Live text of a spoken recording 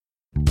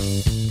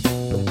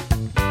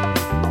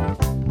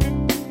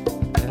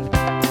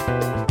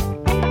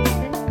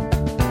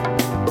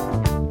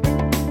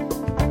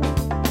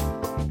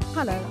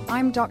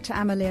I'm Dr.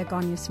 Amalia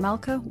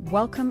Gonyas-Malka.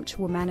 Welcome to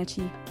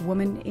Womanity,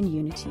 Woman in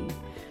Unity,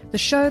 the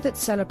show that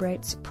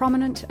celebrates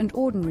prominent and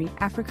ordinary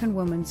African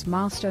women's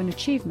milestone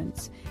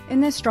achievements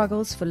in their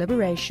struggles for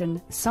liberation,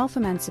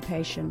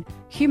 self-emancipation,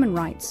 human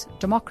rights,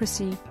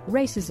 democracy,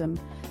 racism,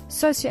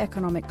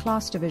 socioeconomic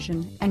class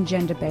division, and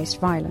gender-based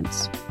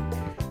violence.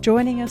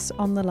 Joining us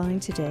on the line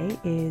today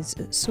is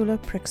Sula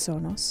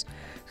Prexonos,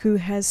 who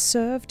has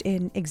served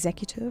in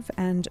executive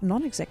and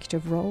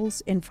non-executive roles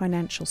in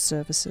financial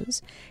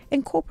services,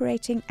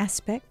 incorporating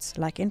aspects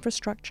like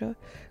infrastructure,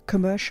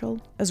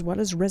 commercial, as well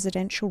as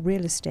residential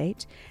real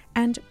estate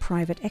and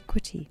private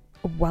equity.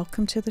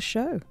 Welcome to the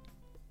show.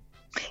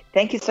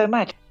 Thank you so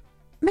much.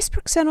 Ms.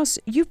 Prexonos,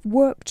 you've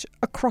worked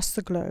across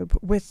the globe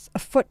with a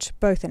foot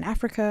both in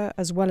Africa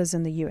as well as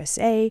in the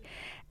USA,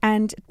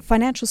 and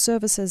financial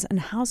services and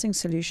housing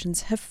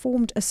solutions have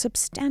formed a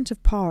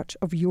substantive part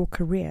of your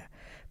career.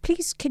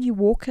 Please, can you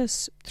walk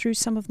us through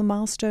some of the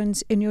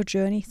milestones in your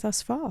journey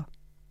thus far?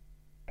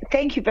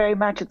 Thank you very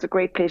much. It's a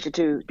great pleasure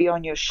to be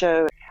on your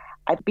show.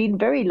 I've been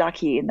very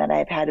lucky in that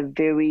I've had a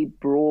very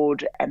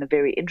broad and a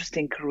very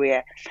interesting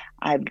career.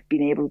 I've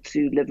been able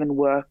to live and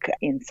work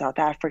in South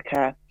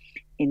Africa,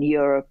 in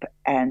Europe,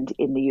 and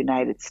in the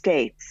United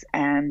States.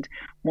 And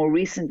more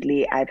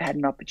recently, I've had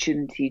an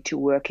opportunity to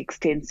work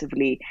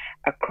extensively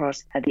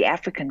across the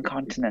African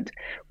continent,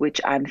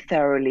 which I'm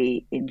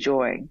thoroughly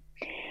enjoying.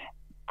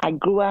 I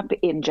grew up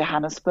in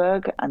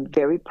Johannesburg. I'm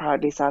very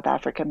proudly South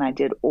African. I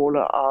did all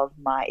of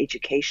my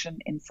education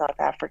in South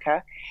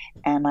Africa,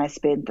 and I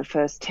spent the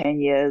first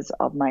 10 years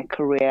of my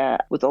career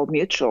with Old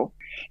Mutual.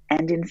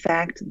 And in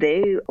fact,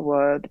 they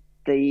were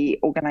the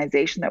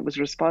organization that was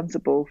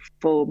responsible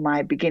for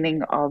my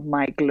beginning of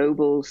my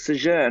global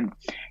sojourn.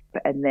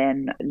 And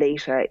then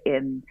later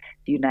in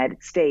the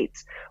United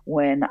States,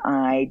 when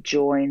I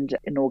joined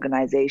an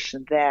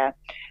organization there,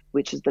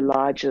 which is the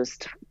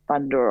largest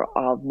funder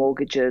of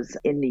mortgages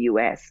in the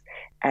US.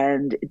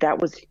 And that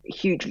was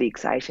hugely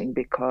exciting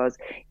because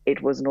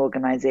it was an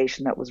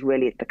organization that was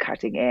really at the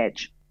cutting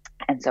edge.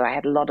 And so I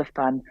had a lot of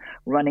fun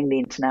running the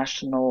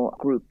international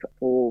group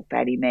for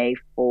Fannie Mae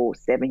for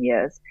 7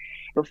 years.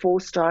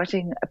 Before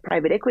starting a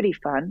private equity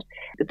fund,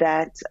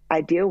 that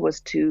idea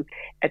was to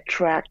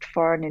attract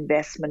foreign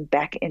investment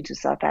back into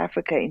South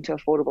Africa, into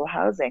affordable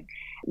housing,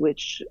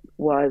 which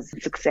was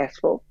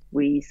successful.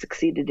 We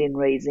succeeded in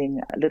raising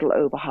a little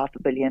over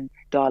 $500 million.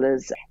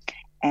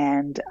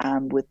 And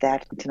with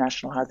that,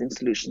 International Housing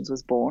Solutions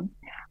was born.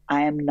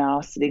 I am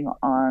now sitting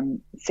on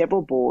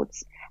several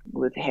boards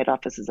with head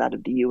offices out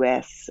of the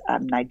US,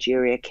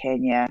 Nigeria,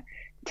 Kenya,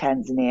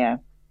 Tanzania,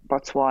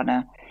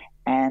 Botswana,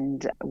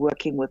 and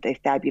working with a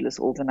fabulous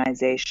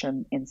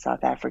organization in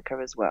South Africa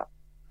as well.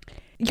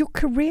 Your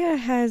career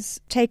has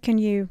taken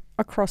you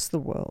across the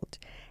world,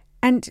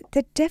 and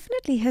there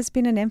definitely has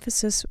been an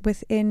emphasis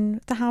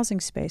within the housing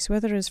space,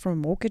 whether it's from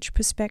a mortgage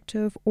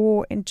perspective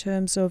or in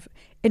terms of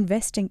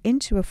investing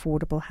into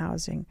affordable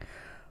housing.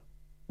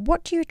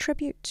 What do you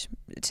attribute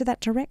to that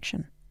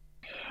direction?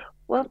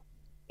 Well,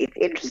 it's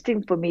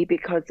interesting for me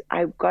because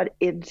I got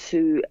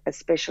into a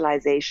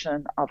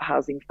specialization of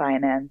housing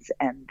finance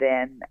and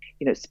then,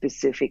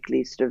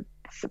 specifically sort of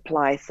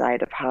supply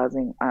side of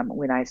housing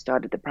when I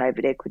started the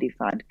private equity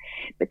fund.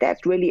 But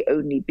that's really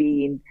only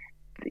been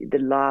the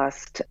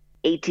last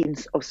 18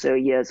 or so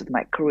years of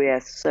my career.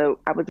 So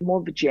I was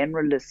more of a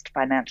generalist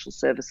financial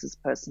services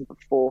person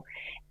before,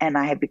 and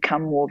I have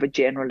become more of a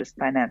generalist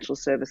financial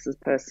services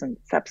person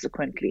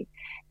subsequently,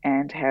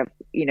 and have,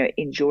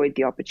 enjoyed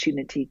the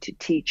opportunity to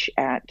teach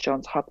at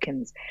Johns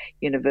Hopkins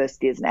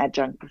University as an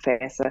adjunct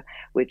professor,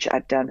 which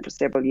I've done for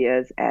several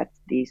years at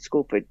the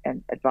School for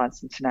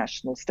Advanced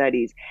International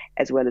Studies,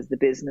 as well as the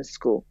business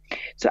school.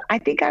 So I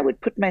think I would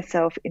put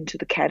myself into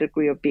the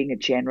category of being a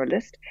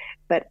generalist,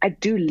 but I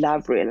do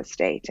love real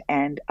estate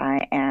and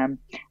I am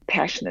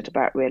passionate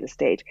about real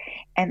estate.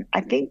 And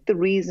I think the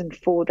reason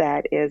for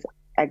that is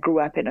I grew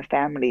up in a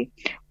family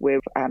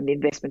where the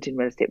investment in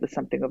real estate was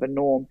something of a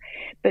norm.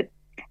 But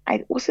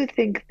I also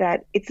think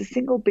that it's the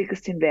single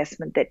biggest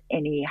investment that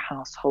any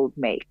household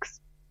makes.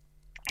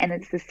 And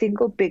it's the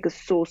single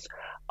biggest source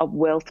of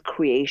wealth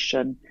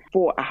creation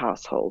for a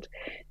household.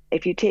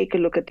 If you take a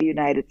look at the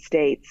United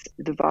States,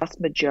 the vast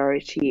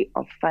majority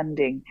of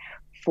funding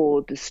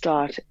for the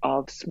start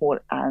of small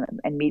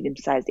and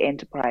medium-sized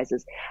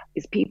enterprises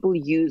is people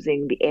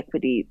using the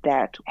equity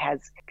that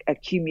has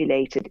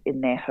accumulated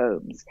in their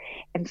homes.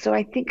 And so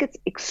I think it's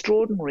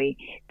extraordinary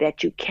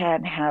that you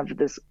can have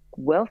this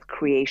wealth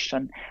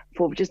creation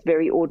for just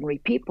very ordinary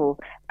people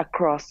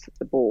across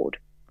the board.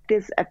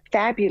 There's a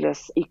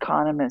fabulous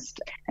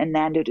economist,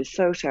 Nando de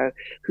Soto,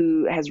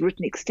 who has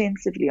written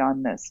extensively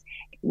on this,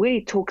 where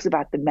he talks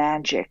about the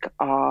magic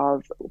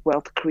of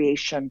wealth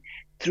creation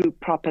through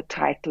proper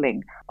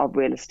titling of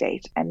real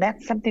estate. And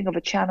that's something of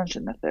a challenge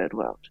in the third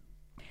world.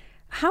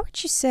 How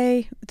would you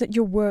say that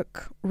your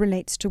work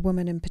relates to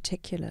women in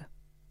particular,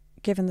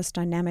 given this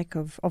dynamic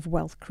of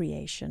wealth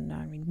creation?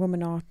 I mean,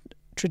 women are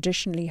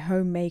traditionally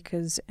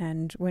homemakers,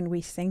 and when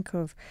we think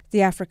of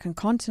the African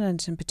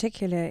continent in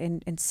particular,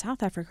 in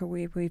South Africa,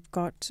 we've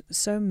got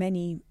so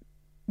many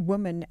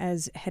women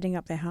as heading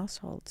up their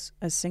households,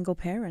 as single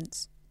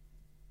parents?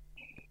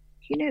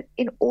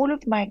 In all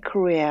of my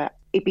career,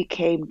 it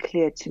became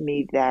clear to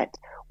me that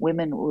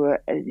women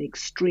were an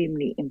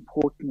extremely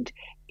important,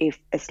 if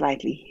a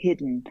slightly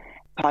hidden,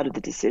 part of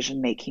the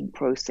decision-making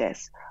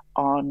process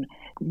on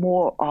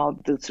more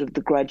of the sort of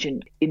the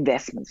grudging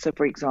investments. So,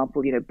 for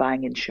example,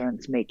 buying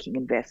insurance, making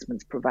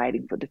investments,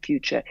 providing for the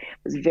future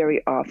was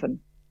very often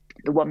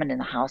the woman in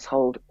the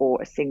household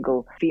or a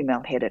single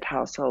female-headed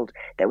household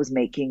that was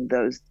making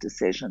those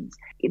decisions.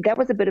 That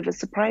was a bit of a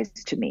surprise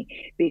to me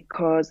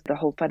because the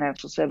whole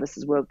financial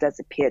services world does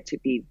appear to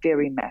be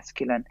very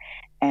masculine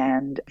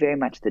and very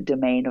much the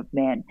domain of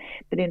men.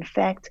 But in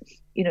fact,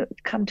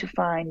 come to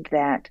find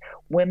that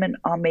women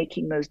are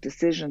making those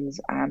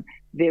decisions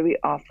very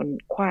often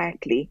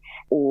quietly,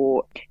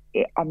 or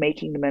are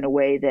making them in a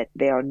way that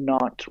they are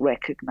not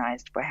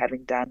recognized for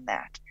having done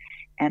that.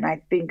 And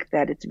I think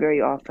that it's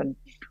very often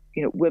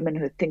women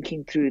who are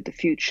thinking through the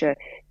future,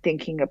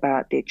 thinking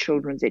about their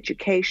children's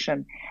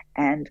education,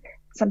 and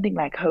something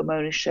like home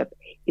ownership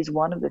is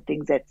one of the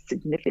things that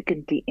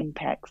significantly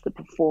impacts the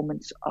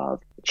performance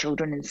of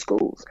children in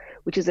schools,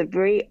 which is a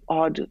very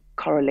odd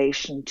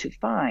correlation to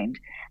find.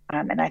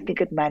 And I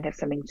think it might have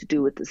something to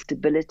do with the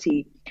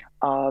stability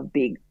of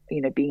being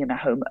in a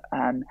home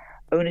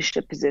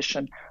ownership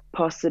position,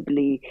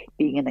 possibly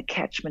being in a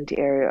catchment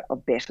area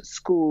of better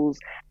schools.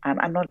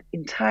 I'm not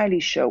entirely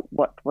sure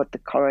what the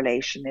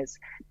correlation is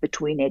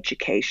between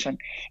education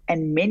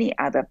and many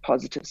other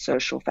positive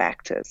social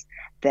factors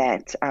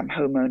that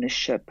home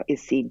ownership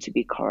is seen to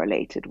be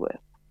correlated with.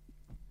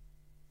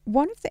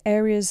 One of the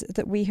areas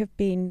that we have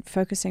been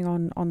focusing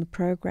on the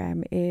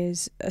program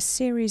is a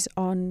series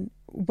on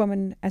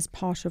women as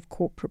part of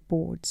corporate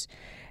boards,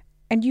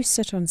 and you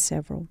sit on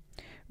several.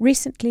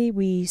 Recently,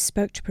 we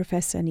spoke to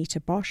Professor Anita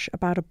Bosch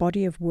about a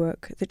body of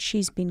work that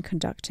she's been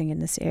conducting in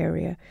this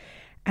area,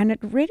 and it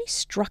really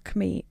struck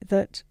me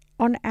that,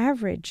 on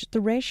average,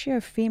 the ratio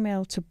of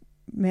female to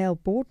male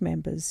board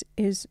members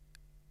is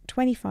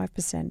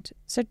 25%,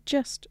 so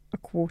just a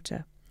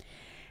quarter.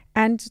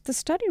 And the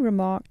study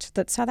remarked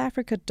that South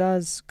Africa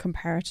does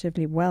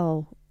comparatively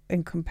well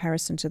in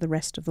comparison to the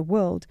rest of the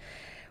world,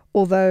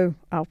 although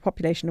our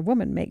population of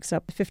women makes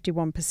up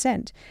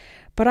 51%.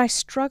 But I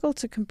struggle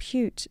to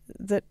compute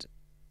that,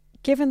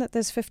 given that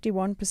there's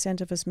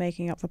 51% of us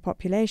making up the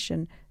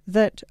population,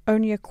 that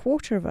only a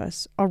quarter of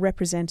us are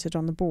represented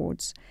on the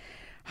boards.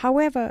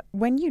 However,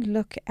 when you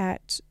look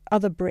at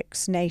other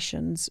BRICS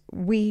nations,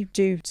 we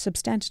do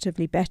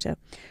substantively better.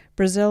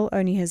 Brazil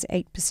only has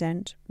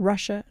 8%,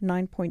 Russia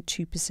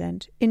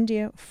 9.2%,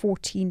 India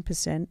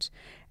 14%,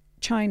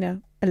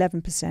 China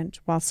 11%,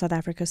 while South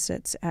Africa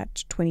sits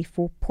at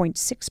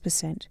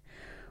 24.6%.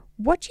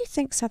 What do you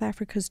think South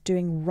Africa's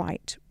doing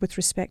right with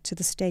respect to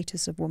the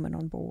status of women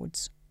on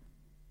boards?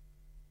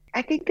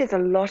 I think there's a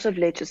lot of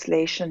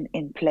legislation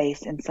in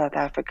place in South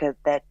Africa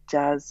that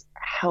does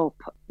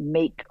help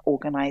make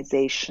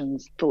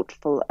organizations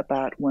thoughtful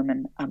about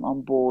women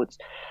on boards,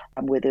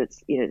 whether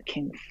it's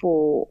King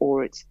 4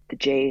 or it's the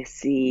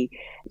JSE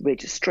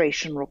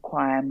registration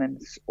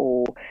requirements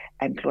or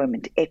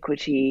employment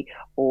equity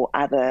or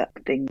other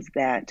things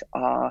that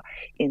are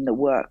in the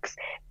works.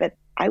 But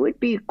I would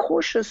be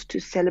cautious to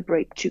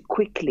celebrate too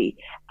quickly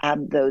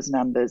those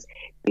numbers,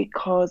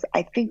 because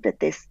I think that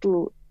they're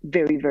still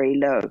very, very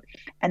low.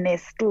 And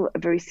there's still a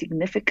very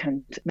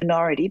significant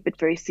minority, but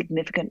very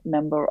significant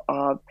number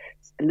of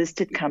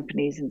listed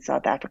companies in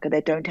South Africa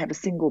that don't have a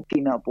single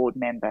female board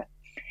member.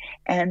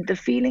 And the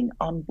feeling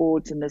on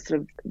boards and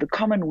the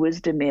common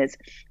wisdom is,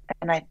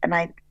 and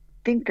I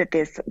think that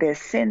there's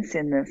sense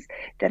in this,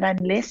 that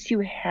unless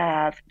you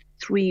have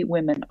 3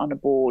 women on a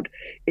board,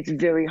 it's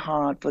very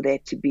hard for there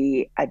to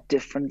be a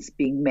difference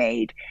being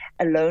made.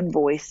 A lone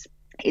voice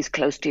is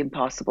close to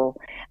impossible.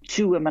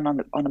 2 women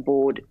on a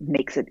board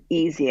makes it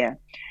easier.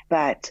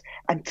 But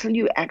until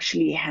you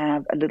actually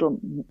have a little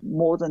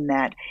more than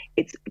that,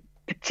 it's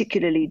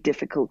particularly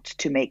difficult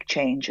to make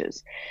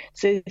changes.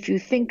 So if you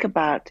think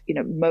about,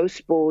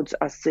 most boards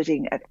are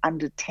sitting at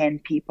under 10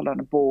 people on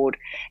a board.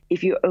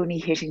 If you're only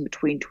hitting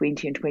between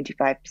 20 and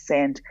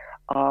 25%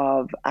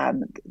 of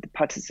the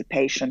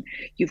participation,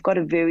 you've got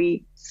a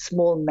very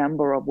small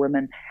number of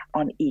women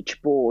on each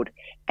board.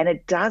 And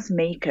it does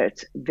make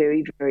it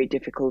very, very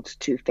difficult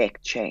to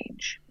effect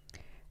change.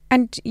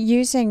 And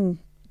using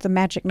the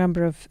magic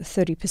number of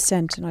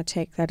 30%, and I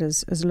take that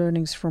as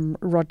learnings from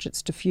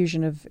Roget's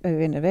diffusion of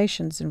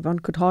innovations, and one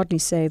could hardly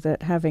say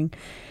that having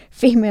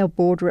female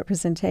board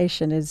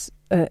representation is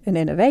an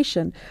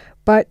innovation.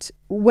 But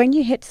when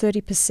you hit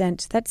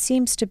 30%, that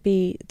seems to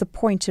be the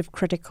point of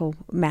critical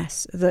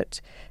mass,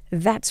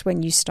 that's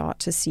when you start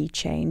to see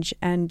change.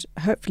 And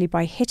hopefully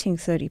by hitting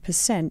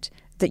 30%,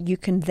 that you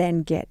can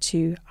then get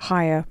to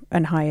higher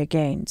and higher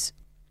gains.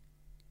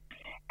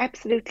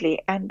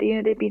 Absolutely. And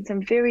there have been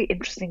some very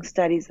interesting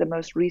studies, the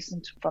most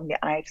recent from the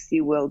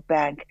IFC World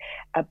Bank,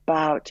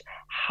 about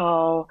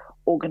how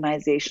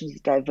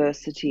organizations'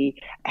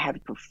 diversity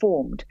have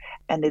performed.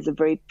 And there's a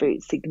very, very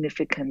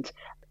significant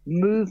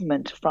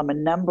movement from a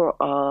number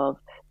of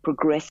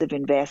progressive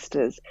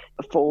investors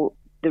for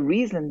the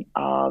reason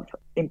of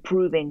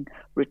improving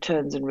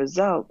returns and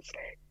results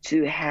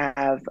to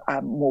have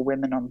more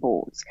women on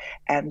boards.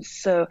 And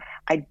so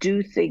I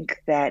do think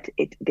that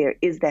there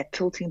is that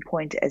tilting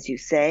point, as you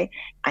say.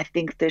 I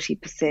think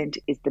 30%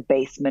 is the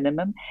base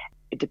minimum.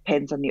 It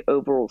depends on the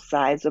overall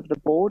size of the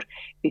board,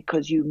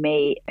 because you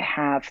may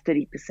have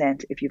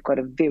 30% if you've got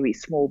a very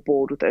small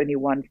board with only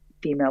one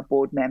female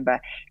board member.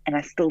 And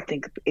I still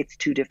think it's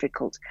too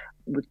difficult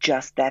with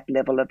just that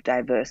level of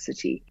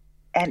diversity.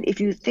 And if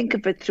you think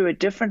of it through a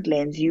different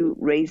lens, you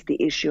raise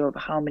the issue of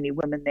how many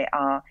women there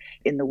are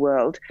in the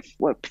world.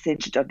 What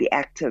percentage of the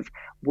active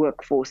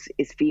workforce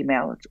is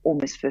female? It's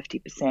almost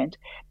 50%.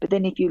 But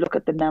then if you look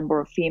at the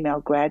number of female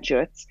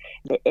graduates,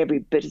 every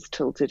bit is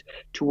tilted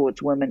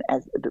towards women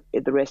as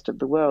the rest of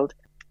the world.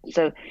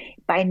 So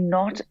by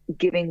not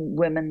giving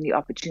women the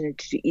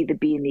opportunity to either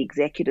be in the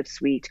executive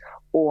suite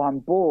or on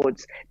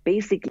boards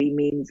basically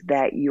means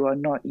that you are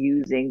not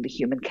using the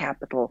human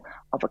capital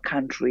of a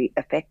country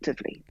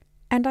effectively.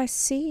 And I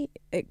see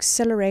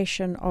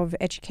acceleration of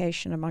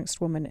education amongst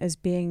women as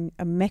being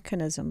a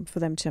mechanism for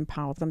them to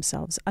empower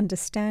themselves,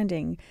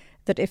 understanding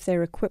that if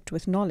they're equipped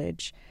with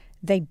knowledge,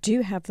 they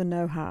do have the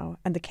know-how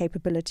and the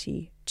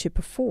capability to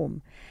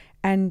perform.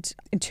 And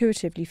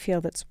intuitively feel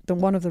that's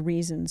one of the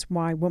reasons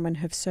why women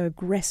have so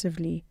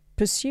aggressively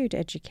pursued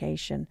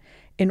education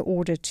in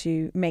order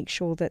to make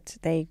sure that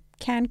they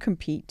can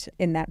compete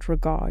in that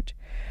regard.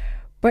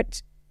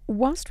 But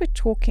whilst we're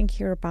talking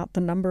here about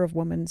the number of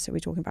women, so we're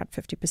talking about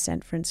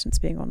 50%, for instance,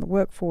 being on the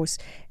workforce,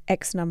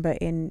 X number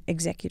in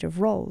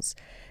executive roles,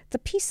 the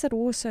piece that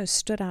also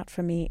stood out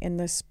for me in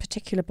this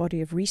particular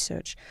body of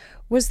research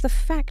was the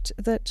fact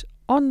that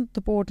on the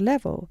board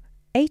level,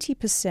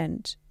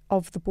 80%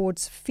 of the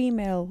board's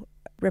female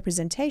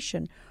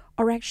representation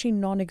are actually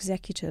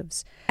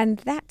non-executives. And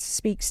that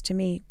speaks to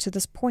me to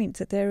this point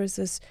that there is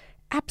this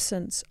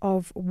absence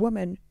of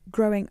women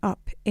growing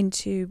up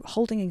into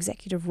holding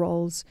executive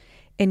roles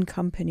in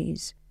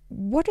companies.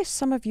 What are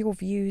some of your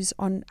views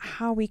on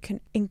how we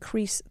can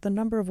increase the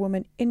number of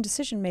women in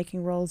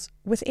decision-making roles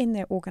within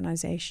their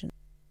organization?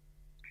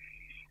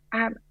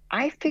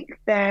 I think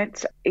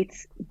that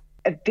it's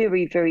a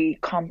very, very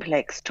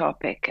complex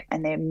topic,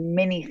 and there are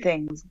many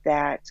things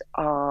that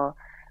are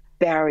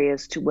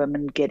barriers to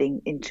women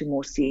getting into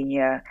more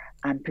senior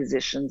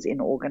positions in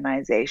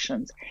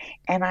organizations.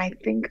 And I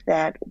think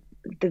that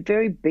the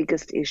very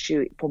biggest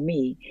issue for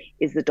me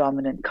is the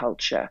dominant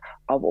culture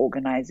of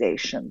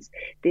organizations.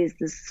 There's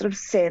this sort of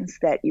sense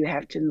that you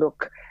have to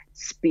look,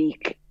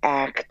 speak,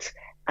 act,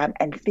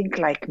 and think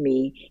like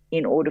me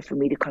in order for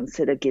me to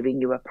consider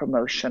giving you a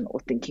promotion or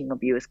thinking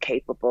of you as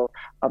capable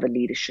of a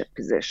leadership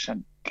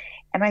position.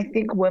 And I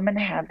think women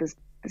have this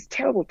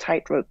terrible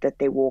tightrope that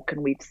they walk,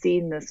 and we've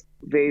seen this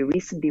very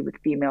recently with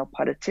female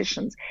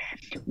politicians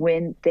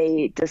when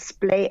they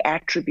display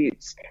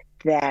attributes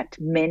that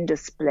men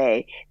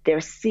display.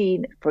 They're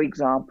seen, for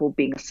example,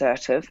 being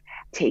assertive,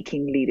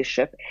 taking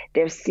leadership.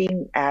 They're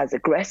seen as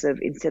aggressive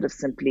instead of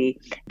simply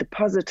the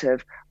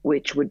positive,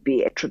 which would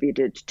be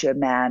attributed to a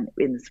man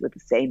with the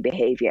same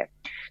behavior.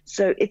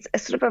 So it's a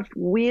sort of a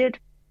weird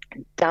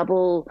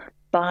double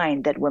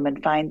bind that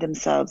women find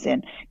themselves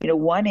in.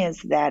 One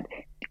is that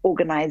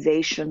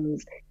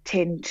organizations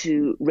tend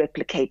to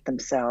replicate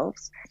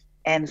themselves.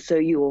 And so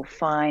you will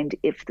find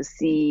if the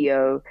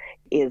CEO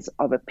is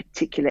of a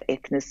particular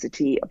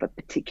ethnicity, of a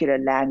particular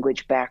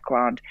language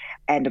background,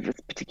 and of a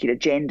particular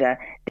gender,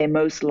 they're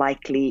most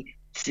likely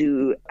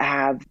to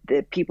have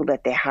the people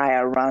that they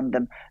hire around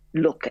them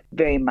look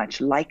very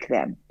much like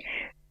them.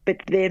 But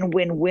then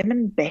when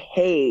women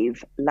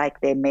behave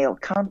like their male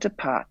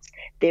counterparts,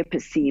 they're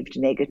perceived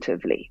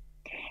negatively.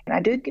 And I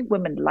don't think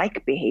women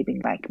like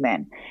behaving like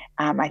men.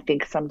 I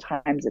think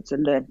sometimes it's a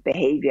learned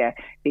behavior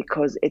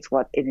because it's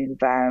what an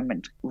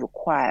environment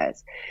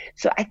requires.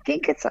 So I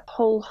think it's a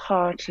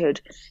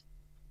wholehearted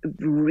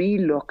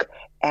relook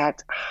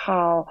at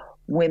how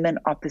women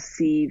are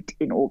perceived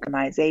in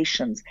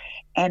organizations.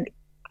 And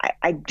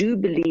I do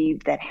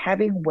believe that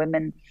having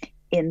women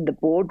in the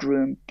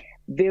boardroom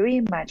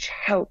very much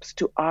helps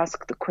to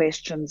ask the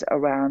questions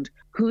around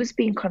who's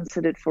being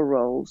considered for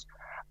roles.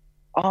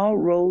 Are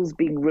roles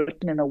being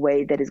written in a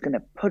way that is going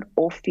to put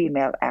off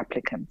female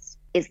applicants?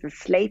 Is the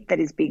slate that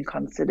is being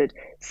considered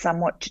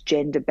somewhat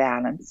gender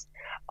balanced?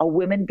 Are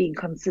women being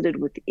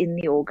considered within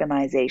the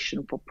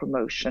organization for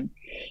promotion?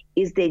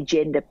 Is there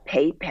gender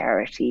pay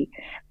parity?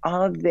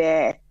 Are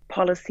there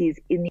policies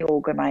in the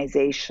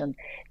organization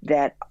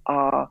that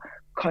are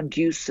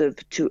conducive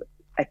to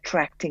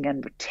attracting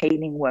and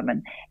retaining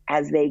women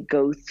as they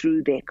go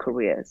through their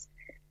careers?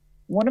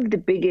 One of the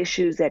big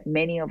issues that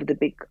many of the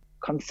big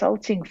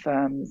consulting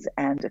firms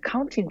and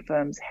accounting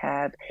firms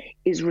have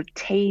is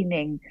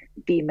retaining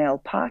female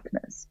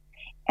partners.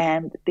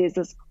 And there's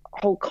this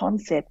whole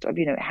concept of,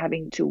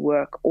 having to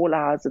work all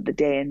hours of the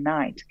day and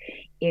night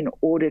in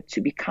order to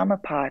become a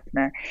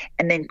partner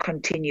and then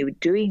continue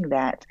doing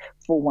that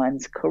for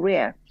one's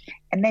career.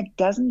 And that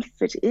doesn't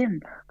fit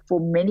in for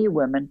many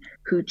women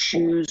who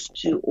choose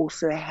to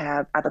also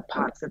have other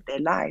parts of their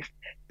life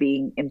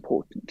being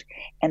important.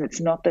 And it's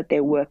not that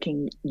they're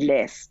working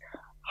less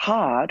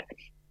hard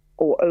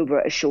or over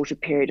a shorter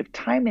period of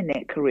time in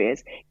their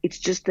careers. It's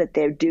just that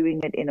they're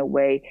doing it in a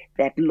way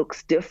that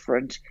looks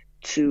different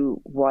to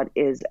what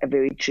is a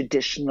very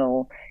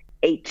traditional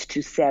 8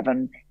 to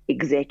 7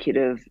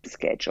 executive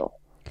schedule.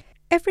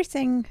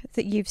 Everything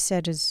that you've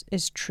said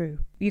is true.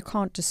 You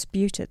can't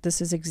dispute it.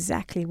 This is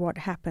exactly what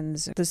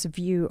happens. This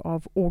view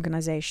of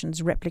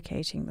organizations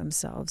replicating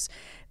themselves,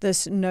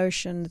 this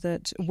notion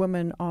that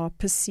women are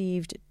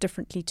perceived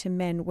differently to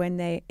men when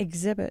they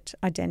exhibit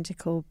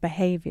identical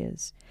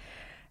behaviors.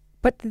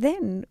 But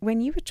then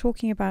when you were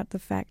talking about the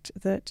fact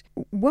that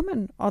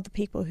women are the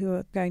people who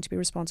are going to be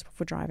responsible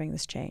for driving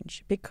this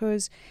change,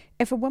 because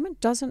if a woman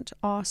doesn't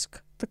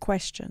ask the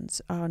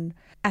questions on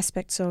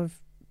aspects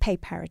of pay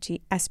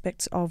parity,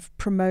 aspects of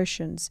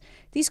promotions,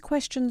 these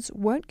questions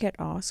won't get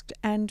asked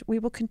and we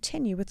will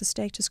continue with the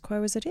status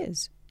quo as it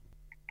is.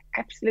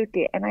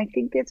 Absolutely. And I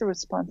think there's a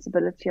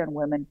responsibility on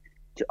women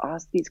to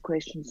ask these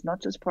questions,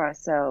 not just for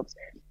ourselves,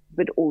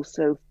 but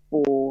also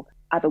for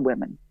other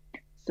women.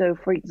 So,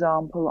 for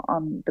example,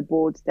 on the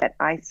boards that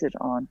I sit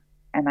on,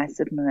 and I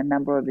sit on a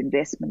number of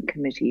investment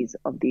committees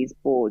of these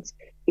boards,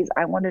 is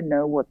I want to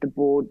know what the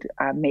board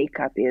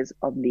makeup is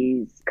of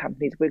these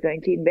companies we're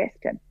going to invest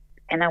in.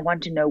 And I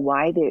want to know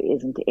why there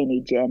isn't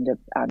any gender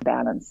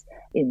balance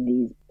in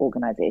these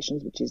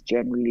organizations, which is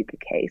generally the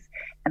case.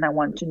 And I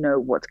want to know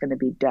what's going to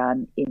be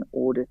done in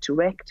order to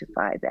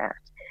rectify that.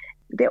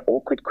 They're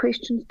awkward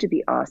questions to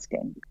be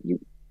asking. You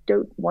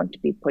don't want to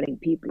be putting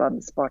people on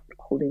the spot,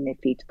 holding their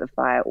feet to the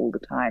fire all the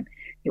time.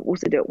 You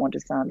also don't want to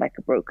sound like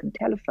a broken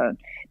telephone.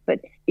 But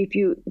if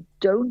you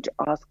don't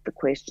ask the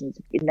questions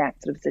in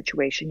that sort of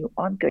situation, you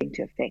aren't going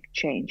to affect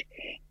change.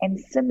 And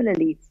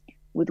similarly,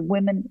 with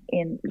women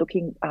in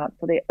looking out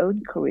for their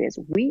own careers,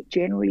 we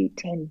generally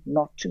tend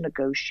not to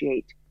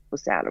negotiate for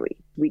salary.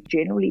 We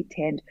generally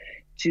tend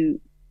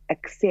to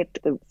accept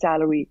the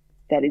salary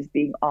that is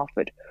being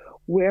offered,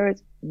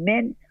 whereas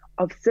men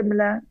of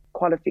similar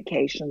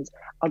qualifications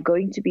are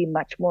going to be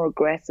much more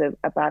aggressive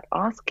about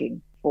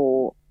asking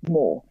for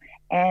more.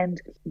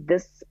 And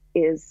this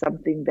is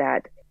something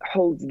that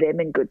holds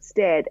them in good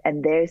stead,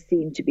 and they're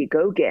seen to be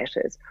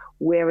go-getters,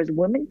 whereas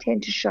women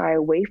tend to shy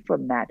away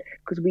from that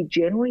because we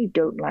generally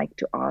don't like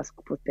to ask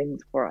for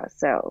things for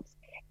ourselves.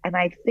 And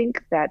I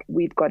think that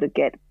we've got to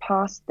get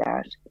past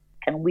that,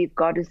 and we've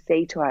got to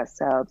say to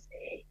ourselves,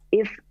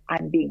 if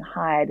I'm being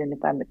hired and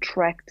if I'm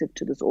attracted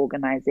to this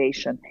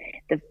organization,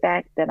 the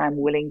fact that I'm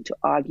willing to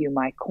argue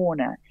my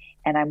corner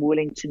and I'm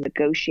willing to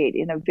negotiate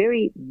in a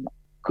very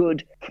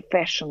good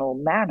professional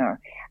manner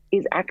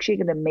is actually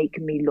going to make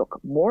me look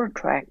more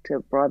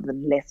attractive rather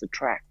than less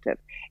attractive,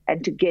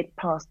 and to get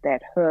past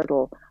that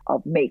hurdle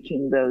of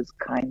making those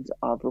kinds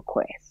of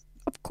requests.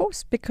 Of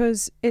course,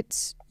 because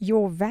it's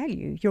your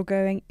value. You're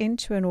going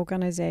into an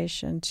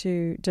organization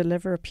to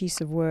deliver a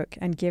piece of work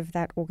and give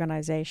that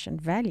organization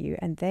value,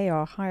 and they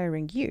are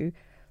hiring you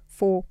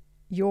for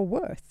your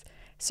worth.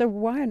 So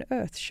why on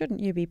earth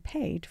shouldn't you be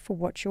paid for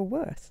what you're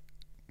worth?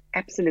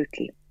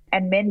 Absolutely.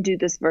 And men do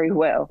this very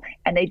well,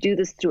 and they do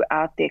this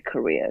throughout their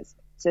careers.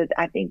 So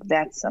I think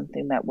that's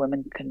something that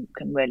women can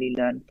really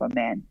learn from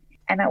men.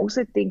 And I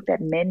also think that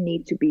men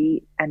need to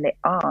be, and there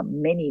are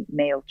many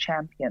male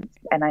champions,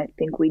 and I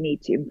think we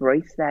need to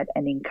embrace that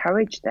and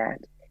encourage that,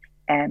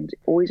 and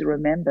always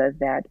remember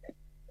that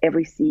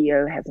every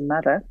CEO has a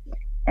mother,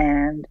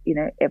 and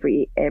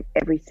every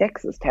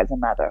sexist has a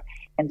mother.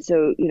 And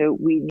so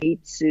we need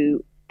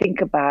to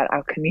think about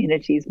our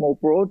communities more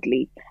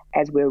broadly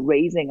as we're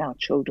raising our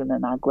children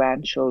and our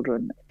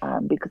grandchildren,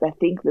 because I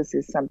think this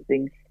is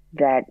something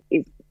that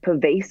is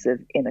pervasive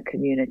in a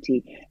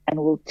community and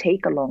will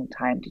take a long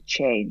time to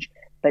change,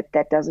 but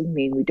that doesn't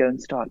mean we don't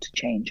start to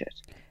change it.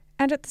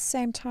 And at the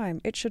same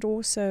time, it should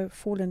also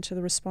fall into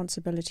the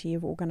responsibility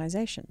of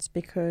organizations,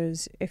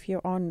 because if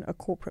you're on a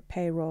corporate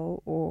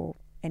payroll or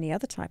any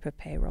other type of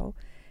payroll,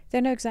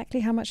 they know exactly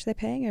how much they're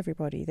paying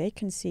everybody. They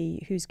can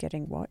see who's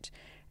getting what,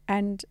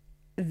 and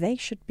they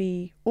should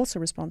be also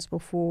responsible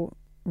for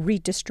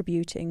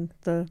redistributing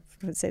the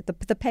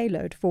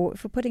payload, for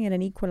putting in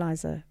an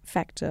equalizer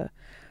factor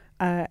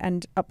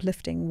and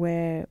uplifting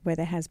where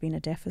there has been a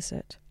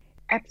deficit.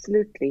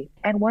 Absolutely.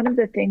 And one of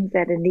the things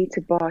that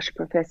Anita Bosch,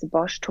 Professor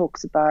Bosch,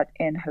 talks about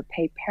in her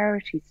pay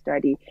parity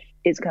study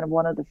is kind of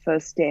one of the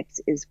first steps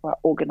is for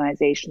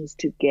organizations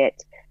to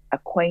get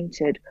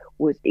acquainted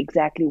with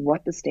exactly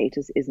what the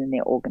status is in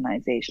their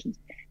organizations,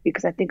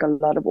 because I think a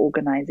lot of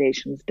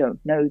organizations don't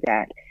know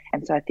that.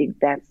 And so I think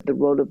that's the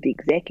role of the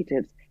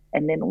executives,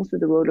 and then also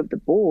the role of the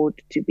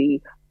board to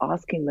be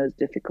asking those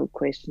difficult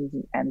questions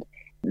and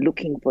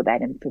looking for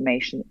that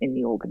information in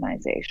the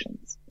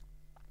organizations.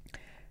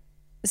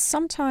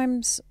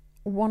 Sometimes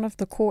one of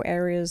the core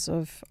areas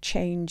of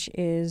change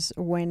is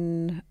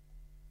when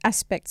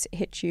aspects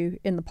hit you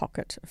in the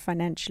pocket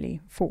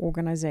financially for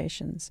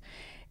organizations.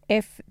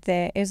 If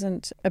there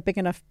isn't a big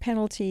enough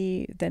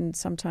penalty, then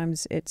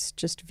sometimes it's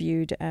just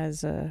viewed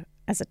as a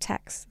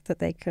tax that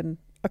they can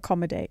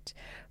accommodate.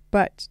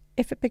 But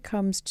if it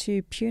becomes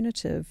too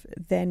punitive,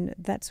 then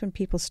that's when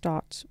people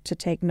start to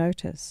take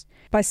notice.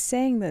 By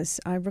saying this,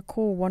 I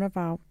recall one of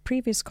our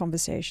previous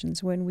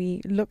conversations when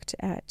we looked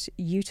at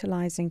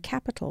utilizing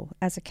capital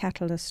as a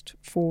catalyst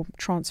for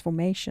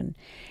transformation.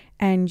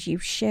 And you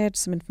shared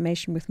some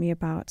information with me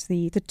about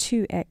the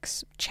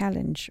 2X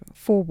challenge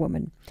for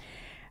women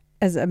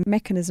as a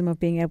mechanism of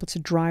being able to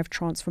drive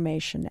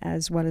transformation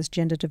as well as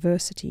gender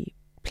diversity.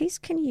 Please,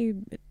 can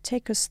you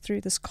take us through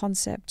this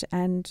concept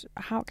and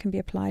how it can be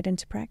applied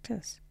into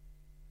practice?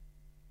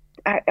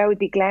 I would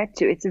be glad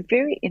to. It's a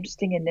very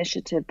interesting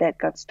initiative that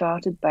got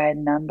started by a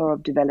number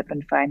of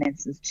development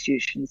finance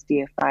institutions,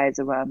 DFIs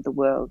around the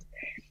world.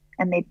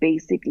 And they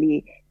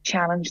basically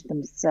challenged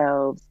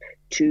themselves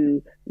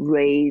to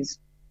raise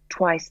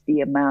twice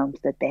the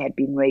amount that they had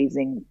been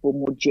raising for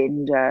more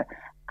gender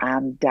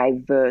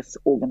diverse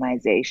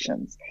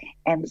organizations.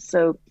 And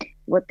so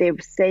what they're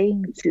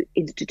saying to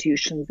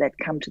institutions that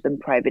come to them,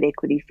 private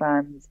equity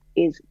funds,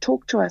 is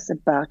talk to us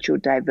about your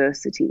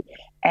diversity.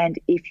 And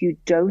if you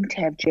don't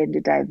have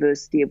gender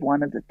diversity of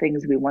one of the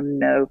things, we want to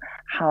know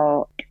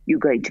how you're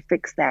going to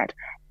fix that.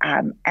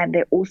 And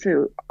they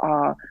also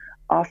are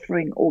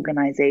offering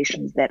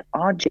organizations that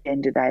are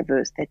gender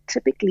diverse that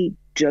typically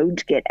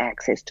don't get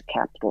access to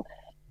capital.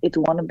 It's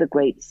one of the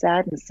great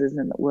sadnesses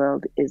in the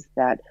world is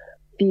that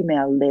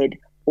female-led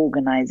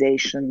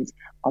organizations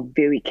are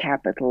very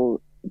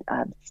capital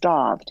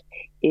starved,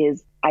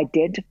 is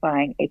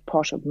identifying a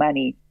pot of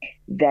money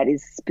that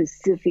is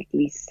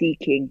specifically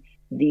seeking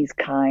these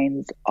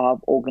kinds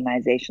of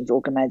organizations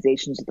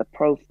with a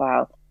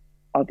profile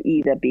of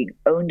either being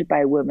owned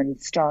by women,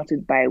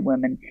 started by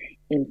women,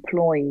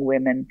 employing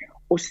women,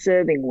 or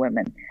serving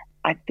women.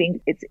 I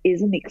think it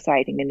is an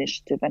exciting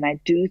initiative, and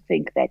I do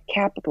think that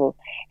capital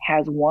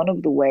has one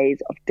of the ways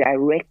of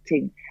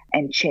directing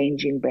and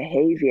changing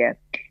behavior.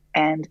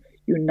 And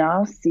you're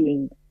now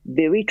seeing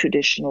very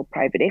traditional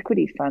private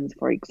equity funds,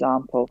 for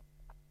example,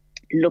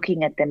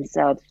 looking at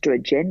themselves through a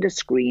gender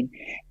screen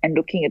and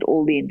looking at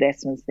all the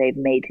investments they've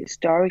made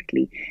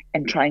historically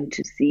and trying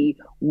to see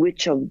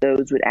which of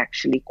those would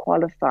actually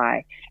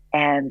qualify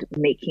and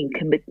making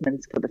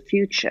commitments for the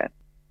future.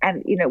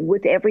 And,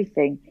 with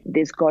everything,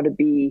 there's got to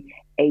be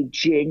a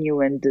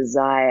genuine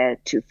desire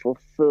to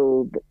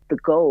fulfill the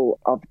goal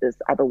of this.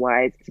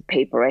 Otherwise, it's a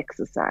paper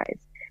exercise.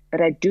 But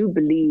I do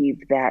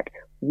believe that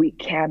we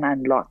can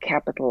unlock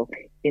capital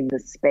in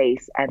this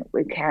space and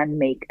we can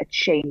make a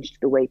change to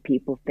the way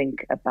people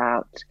think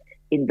about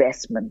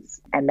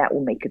investments, and that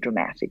will make a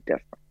dramatic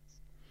difference.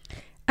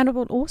 And it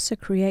will also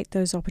create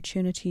those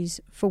opportunities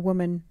for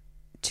women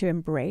to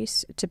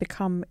embrace, to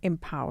become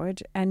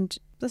empowered. And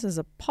this is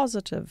a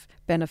positive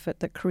benefit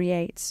that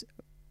creates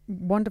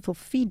wonderful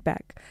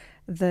feedback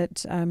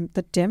that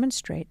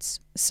demonstrates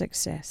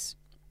success.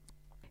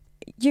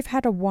 You've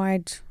had a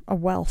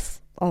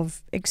wealth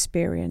of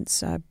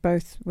experience,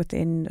 both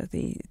within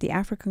the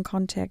African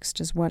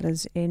context as well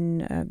as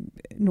in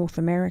North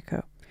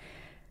America.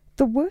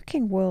 The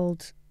working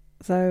world,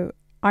 though,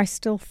 I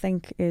still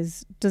think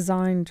is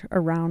designed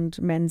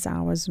around men's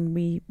hours. And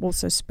we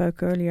also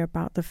spoke earlier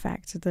about the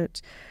fact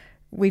that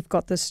we've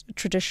got this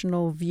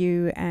traditional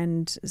view,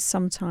 and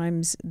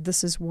sometimes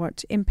this is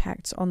what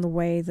impacts on the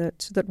way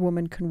that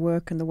women can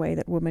work and the way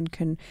that women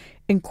can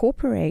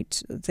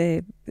incorporate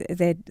their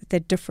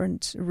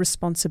different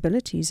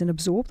responsibilities and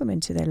absorb them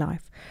into their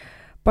life.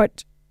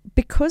 But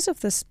because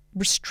of this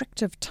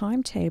restrictive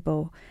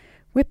timetable,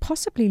 we're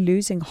possibly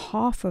losing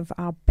half of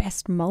our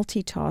best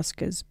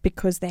multitaskers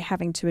because they're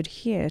having to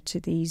adhere to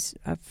these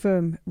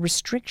firm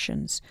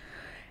restrictions.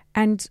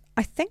 And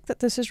I think that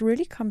this has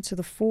really come to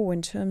the fore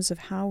in terms of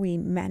how we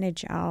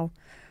manage our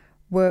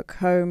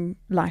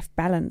work-home-life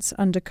balance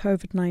under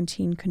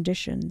COVID-19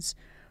 conditions.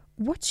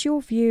 What's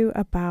your view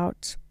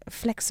about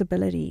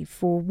flexibility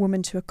for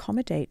women to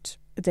accommodate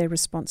their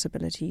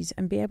responsibilities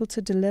and be able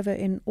to deliver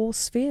in all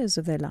spheres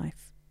of their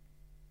life?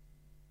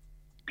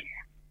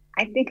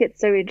 I think it's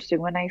so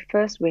interesting. When I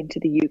first went to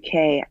the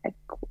UK, I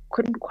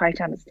couldn't quite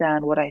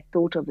understand what I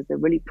thought of as a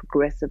really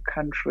progressive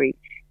country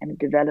and a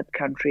developed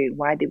country, and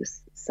why there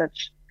was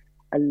such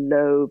a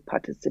low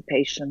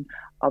participation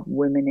of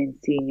women in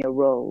senior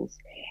roles.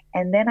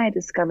 And then I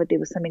discovered there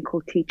was something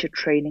called teacher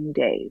training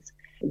days,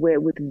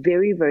 where with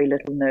very, very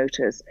little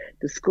notice,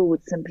 the school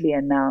would simply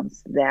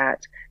announce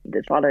that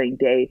the following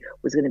day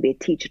was going to be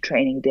a teacher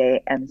training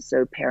day, and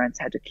so parents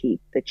had to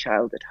keep the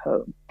child at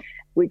home,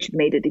 which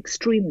made it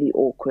extremely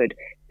awkward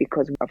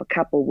because of a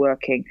couple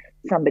working,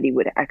 somebody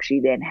would actually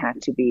then have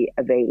to be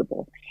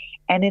available.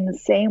 And in the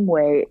same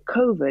way,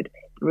 COVID,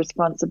 the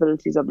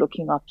responsibilities of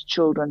looking after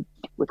children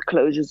with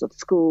closures of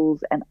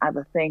schools and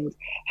other things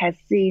has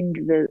seen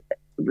the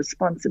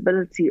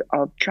responsibility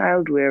of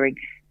child rearing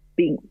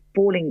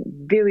falling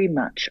very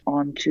much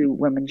onto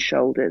women's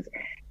shoulders.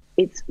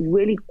 It's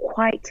really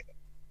quite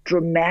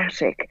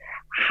dramatic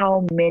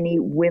how many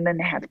women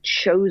have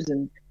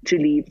chosen to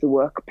leave the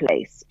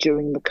workplace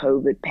during the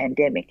COVID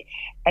pandemic.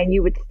 And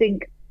you would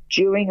think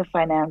during a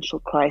financial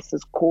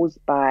crisis caused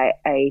by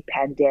a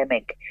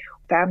pandemic,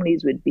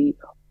 families would be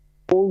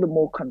all the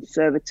more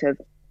conservative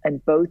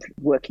and both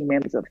working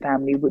members of the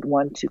family would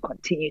want to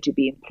continue to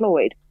be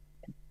employed,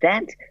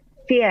 that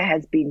fear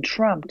has been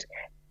trumped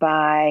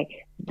by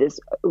this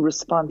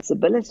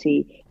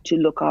responsibility to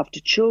look after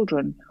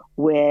children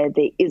where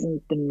there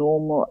isn't the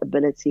normal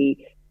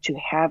ability to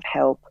have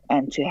help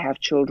and to have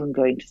children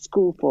going to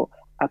school for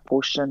a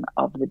portion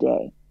of the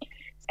day.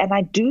 And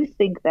I do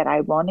think that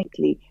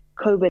ironically,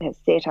 COVID has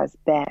set us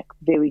back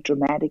very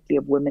dramatically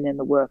of women in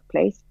the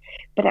workplace.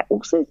 But I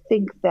also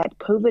think that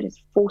COVID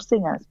is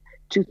forcing us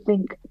to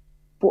think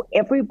for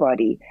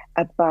everybody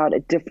about a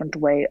different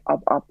way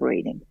of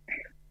operating.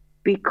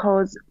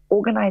 Because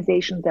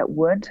organizations that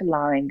weren't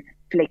allowing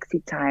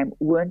flexi time,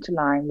 weren't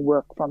allowing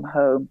work from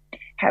home,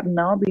 have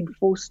now been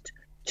forced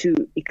to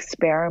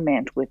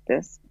experiment with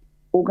this.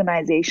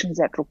 Organizations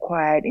that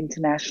required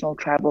international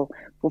travel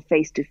for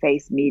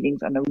face-to-face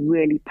meetings on a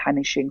really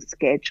punishing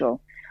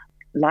schedule,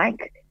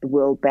 like the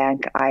World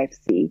Bank,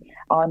 IFC,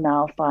 are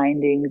now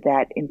finding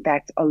that, in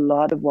fact, a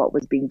lot of what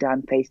was being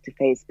done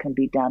face-to-face can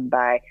be done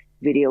by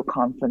video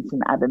conference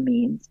and other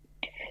means.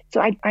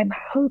 So I'm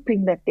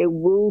hoping that there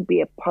will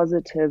be a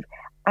positive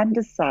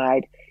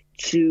underside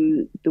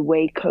to the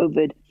way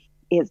COVID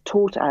has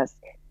taught us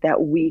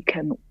that we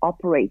can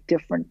operate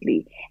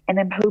differently. And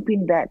I'm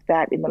hoping that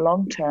in the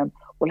long term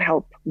will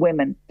help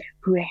women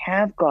who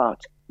have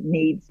got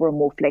need for a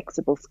more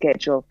flexible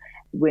schedule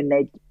when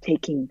they're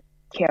taking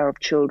care of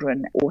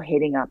children or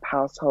heading up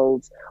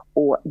households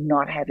or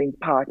not having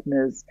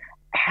partners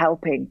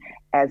helping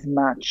as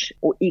much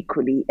or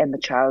equally in the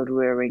child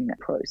rearing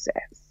process.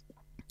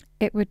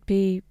 It would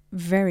be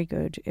very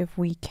good if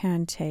we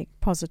can take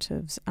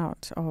positives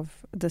out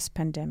of this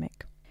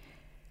pandemic.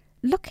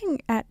 Looking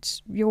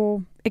at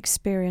your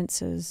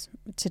experiences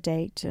to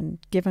date and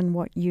given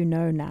what you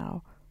know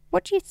now,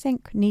 what do you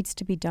think needs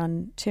to be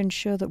done to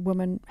ensure that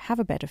women have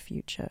a better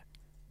future?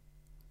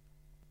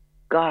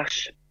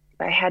 Gosh, if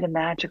I had a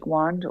magic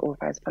wand or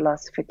if I was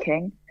Philosopher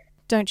King.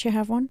 Don't you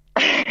have one?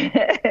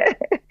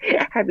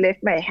 I've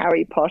left my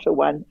Harry Potter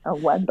one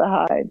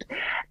behind.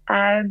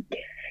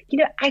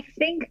 I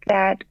think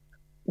that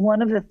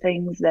one of the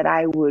things that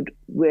I would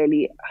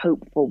really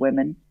hope for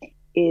women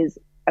is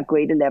a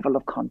greater level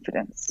of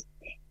confidence.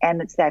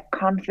 And it's that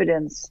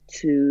confidence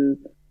to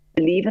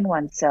believe in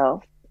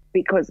oneself,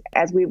 because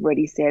as we've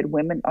already said,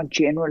 women are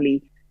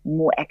generally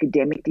more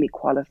academically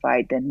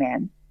qualified than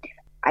men.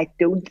 I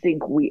don't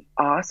think we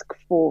ask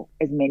for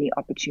as many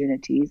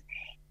opportunities,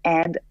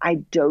 and I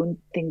don't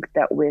think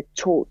that we're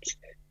taught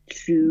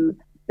to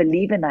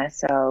believe in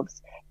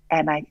ourselves.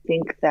 And I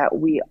think that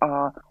we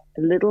are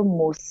a little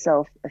more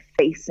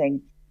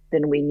self-effacing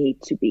than we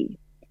need to be.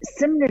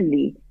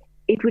 Similarly,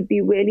 it would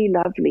be really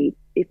lovely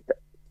if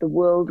the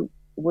world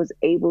was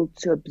able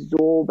to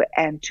absorb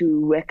and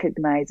to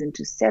recognize and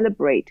to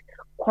celebrate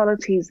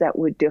qualities that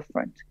were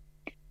different.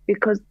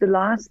 Because the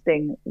last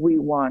thing we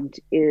want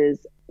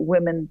is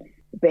women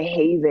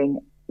behaving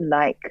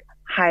like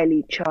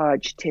highly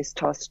charged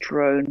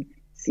testosterone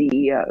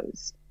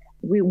CEOs.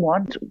 We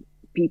want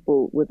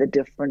people with a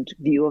different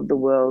view of the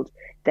world.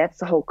 That's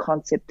the whole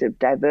concept of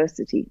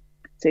diversity.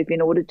 So if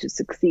in order to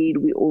succeed,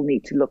 we all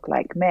need to look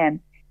like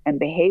men and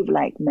behave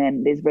like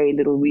men, there's very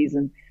little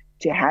reason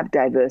to have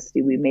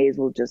diversity. We may as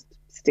well just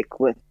stick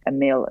with a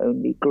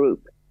male-only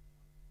group.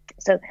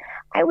 So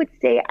I would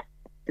say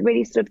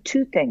really sort of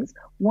two things.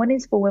 One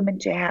is for women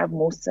to have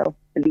more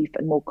self-belief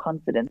and more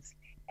confidence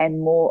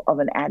and more of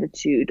an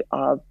attitude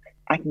of,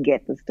 I can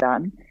get this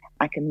done,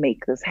 I can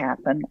make this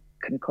happen,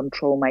 can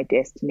control my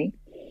destiny.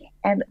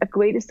 And a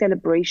greater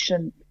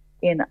celebration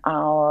in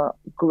our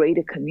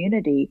greater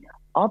community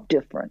of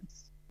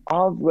difference,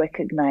 of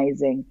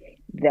recognizing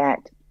that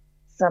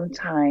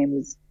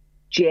sometimes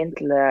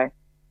gentler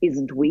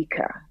isn't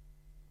weaker.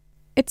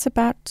 It's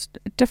about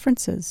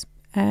differences.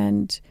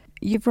 And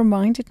you've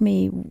reminded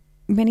me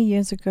many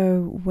years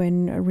ago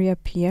when Ria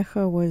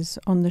Piecha was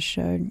on the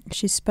show,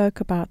 she spoke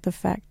about the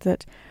fact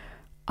that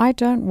I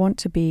don't want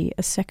to be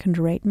a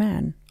second-rate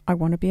man. I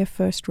want to be a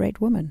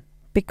first-rate woman.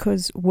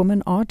 Because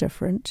women are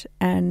different,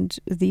 and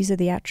these are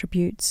the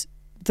attributes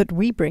that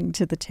we bring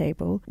to the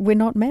table. We're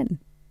not men.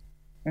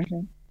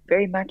 Mm-hmm.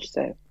 Very much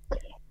so.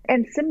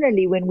 And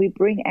similarly, when we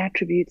bring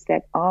attributes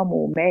that are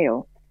more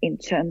male in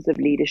terms of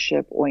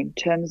leadership or in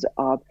terms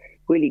of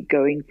really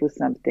going for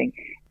something,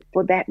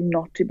 for that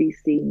not to be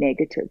seen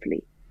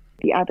negatively.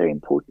 The other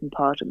important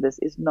part of this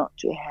is not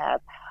to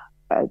have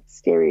a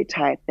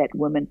stereotype that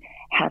women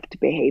have to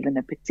behave in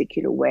a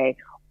particular way,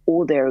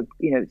 or they're,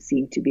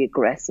 seen to be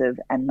aggressive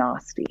and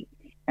nasty.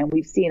 And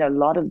we've seen a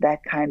lot of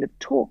that kind of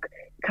talk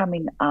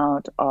coming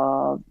out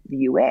of the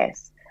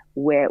US,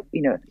 where,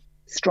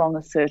 strong,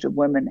 assertive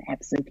women have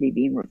simply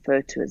been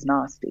referred to as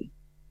nasty.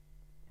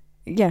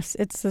 Yes,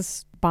 it's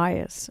this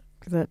bias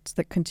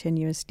that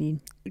continuously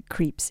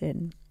creeps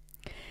in.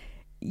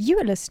 You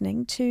are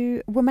listening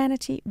to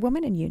Womanity,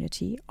 Woman in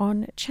Unity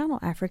on Channel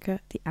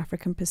Africa, the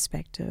African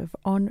Perspective,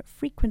 on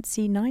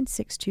frequency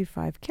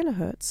 9625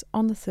 kilohertz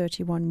on the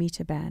 31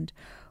 meter band,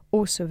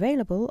 also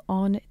available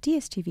on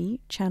DSTV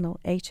channel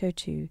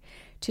 802.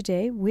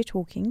 Today we're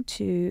talking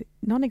to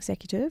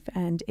non-executive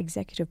and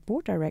executive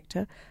board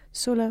director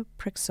Sola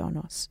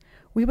Prixonos.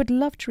 We would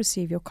love to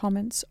receive your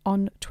comments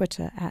on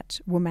Twitter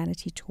at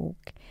WomanityTalk.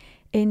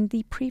 In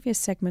the previous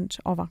segment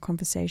of our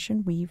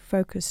conversation, we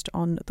focused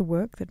on the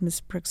work that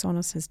Ms.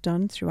 Prixonos has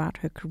done throughout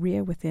her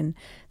career within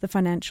the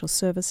financial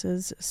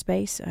services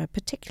space,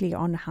 particularly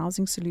on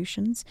housing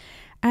solutions,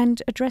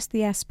 and addressed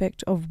the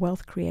aspect of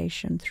wealth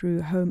creation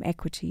through home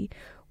equity.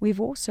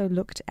 We've also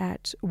looked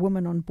at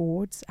women on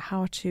boards,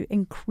 how to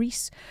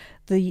increase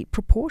the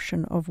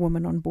proportion of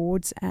women on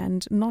boards,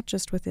 and not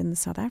just within the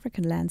South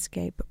African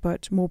landscape,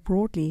 but more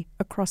broadly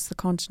across the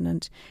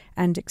continent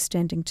and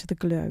extending to the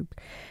globe.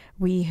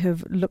 We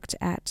have looked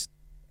at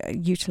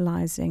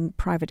utilizing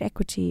private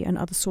equity and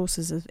other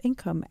sources of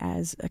income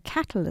as a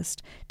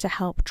catalyst to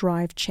help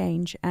drive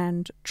change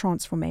and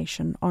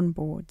transformation on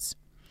boards.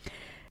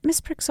 Ms.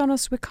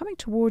 Prixonos, we're coming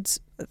towards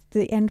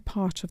the end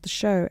part of the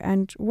show,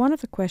 and one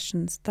of the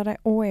questions that I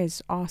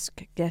always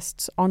ask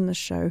guests on the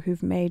show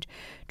who've made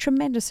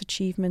tremendous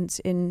achievements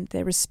in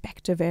their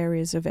respective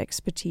areas of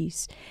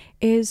expertise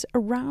is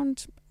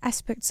around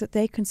aspects that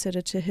they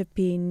consider to have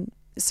been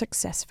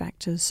success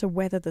factors. So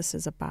whether this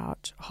is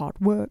about hard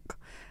work,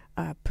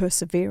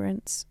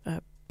 perseverance,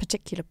 a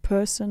particular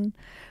person.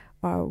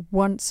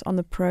 Once on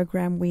the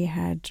program we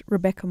had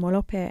Rebecca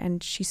Molope,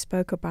 and she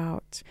spoke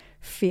about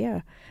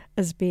fear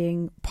as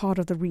being part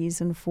of the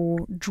reason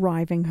for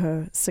driving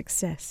her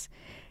success.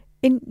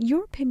 In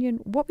your opinion,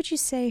 what would you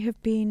say have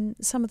been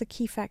some of the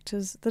key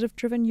factors that have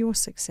driven your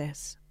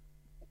success?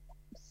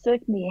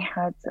 Certainly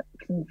had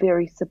some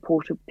very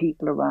supportive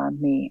people around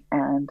me,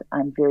 and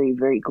I'm very,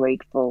 very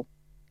grateful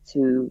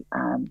to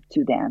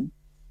them,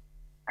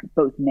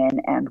 both men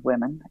and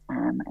women.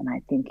 And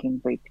I'm thinking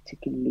very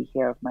particularly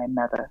here of my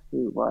mother,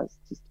 who was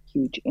just a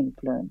huge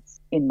influence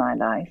in my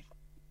life.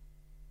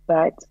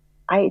 But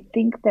I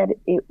think that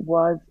it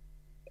was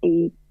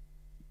a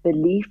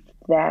belief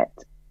that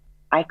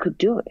I could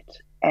do it,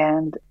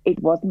 and it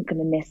wasn't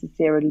going to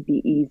necessarily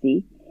be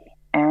easy,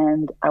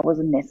 and I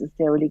wasn't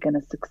necessarily going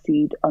to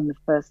succeed on the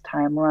first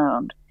time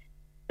round.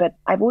 But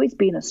I've always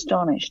been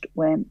astonished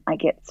when I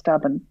get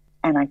stubborn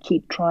and I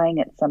keep trying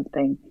at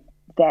something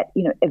that,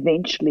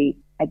 eventually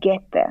I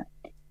get there.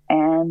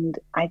 And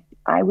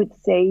I would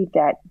say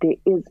that there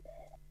is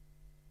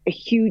a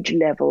huge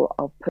level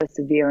of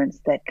perseverance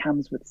that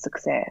comes with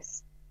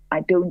success.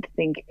 I don't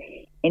think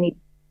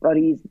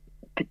anybody is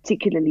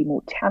particularly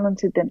more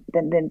talented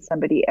than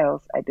somebody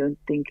else. I don't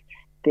think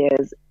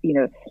there's,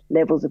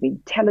 levels of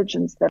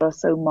intelligence that are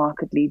so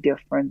markedly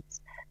different.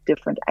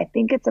 I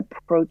think it's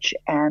approach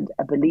and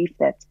a belief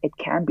that it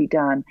can be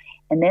done,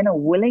 and then a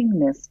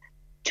willingness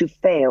to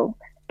fail,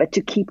 but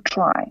to keep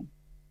trying.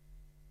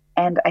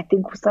 And I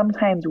think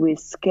sometimes we're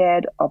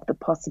scared of the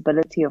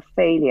possibility of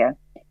failure,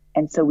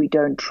 and so we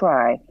don't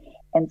try.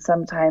 And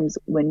sometimes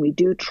when we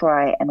do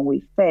try and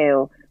we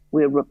fail,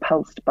 we're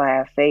repulsed by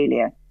our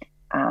failure.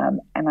 And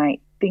I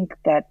think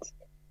that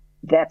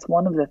that's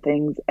one of the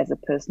things as a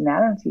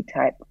personality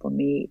type for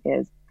me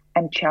is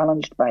I'm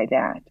challenged by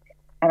that.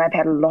 And I've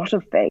had a lot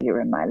of failure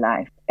in my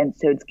life. And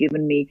so it's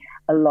given me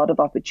a lot of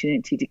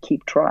opportunity to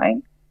keep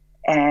trying.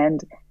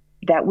 And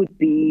that would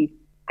be,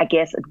 I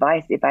guess,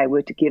 advice if I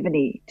were to give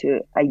any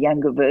to a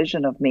younger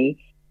version of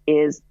me,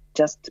 is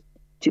just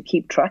to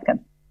keep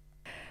trucking.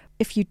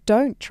 If you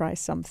don't try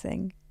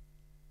something,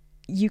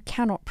 you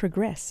cannot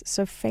progress.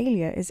 So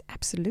failure is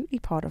absolutely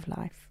part of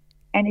life.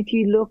 And if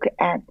you look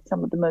at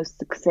some of the most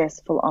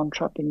successful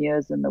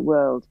entrepreneurs in the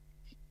world,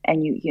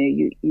 and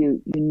you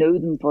know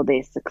them for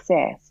their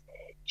success,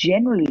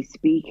 generally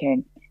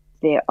speaking,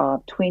 there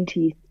are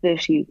 20,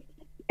 30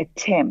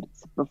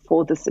 attempts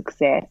before the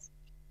success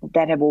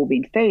that have all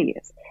been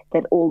failures,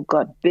 that all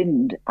got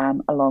binned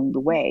along the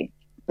way.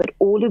 But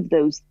all of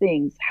those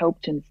things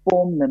helped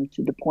inform them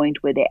to the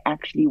point where they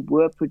actually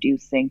were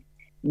producing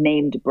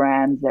named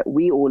brands that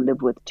we all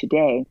live with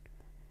today.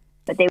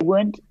 But they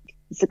weren't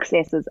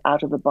successes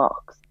out of the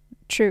box.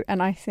 True,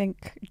 and I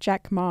think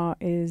Jack Ma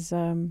is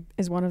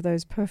one of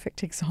those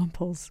perfect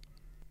examples.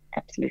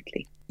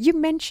 Absolutely. You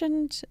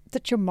mentioned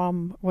that your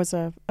mom was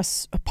a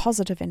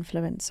positive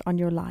influence on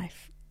your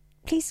life.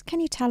 Please, can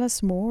you tell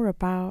us more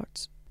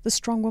about the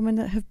strong women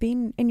that have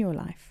been in your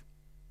life?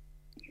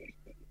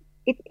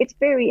 It's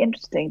very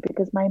interesting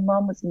because my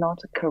mom was not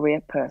a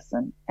career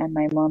person, and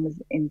my mom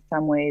is in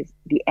some ways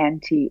the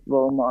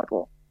anti-role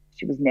model.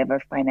 She was never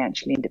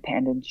financially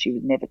independent. She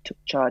never took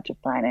charge of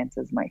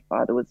finances. My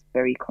father was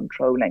very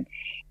controlling.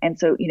 And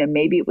so,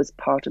 maybe it was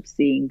part of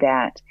seeing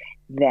that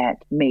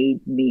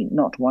made me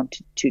not want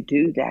to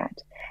do that.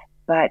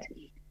 But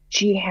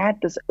she had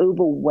this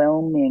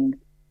overwhelming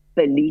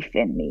belief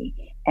in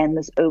me and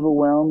this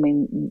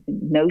overwhelming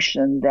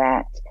notion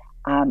that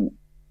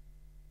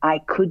I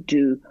could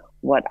do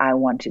what I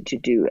wanted to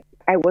do.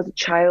 I was a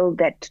child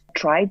that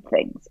tried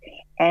things,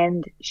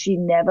 and she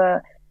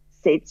never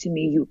said to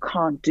me, you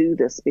can't do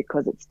this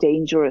because it's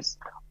dangerous,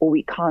 or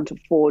we can't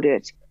afford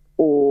it,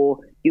 or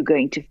you're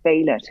going to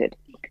fail at it.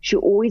 she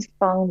always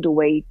found a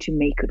way to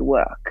make it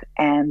work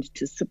and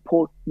to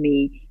support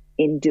me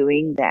in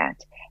doing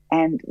that,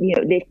 and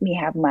let me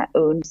have my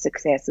own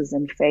successes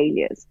and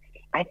failures.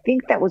 I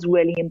think that was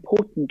really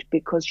important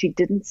because she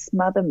didn't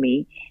smother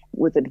me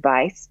with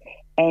advice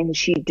and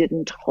she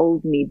didn't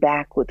hold me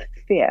back with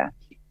fear,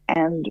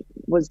 and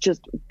was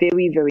just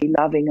very, very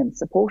loving and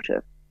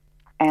supportive.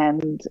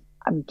 And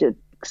I'm just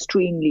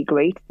extremely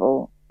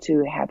grateful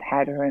to have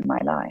had her in my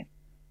life.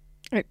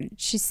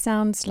 She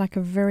sounds like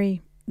a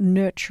very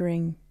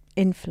nurturing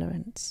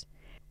influence.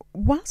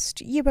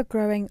 Whilst you were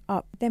growing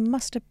up, there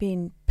must have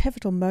been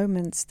pivotal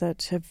moments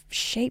that have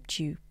shaped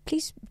you.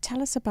 Please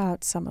tell us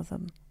about some of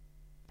them.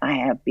 I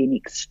have been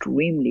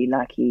extremely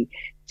lucky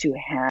to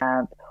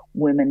have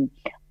women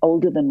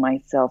older than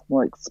myself,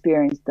 more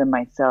experienced than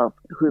myself,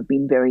 who have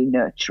been very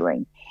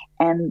nurturing.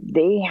 And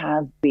they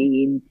have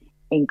been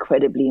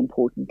incredibly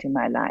important in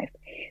my life.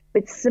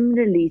 But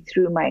similarly,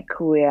 through my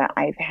career,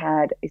 I've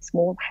had a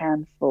small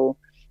handful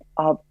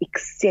of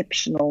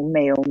exceptional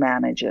male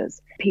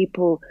managers,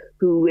 people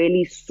who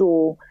really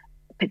saw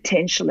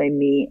potential in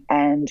me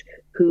and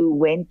who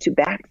went to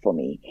bat for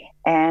me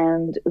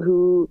and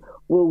who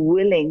were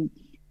willing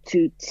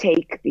to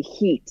take the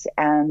heat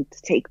and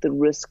take the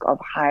risk of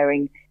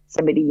hiring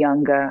somebody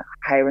younger,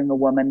 hiring a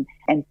woman,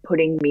 and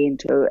putting me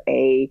into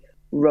a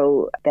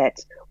role that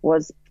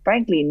was,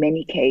 frankly, in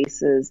many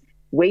cases,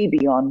 way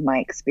beyond my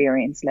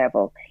experience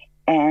level,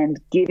 and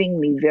giving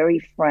me very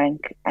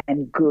frank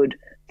and good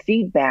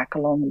feedback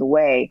along the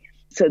way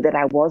so that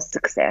I was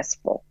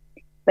successful.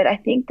 But I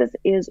think this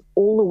is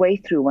all the way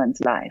through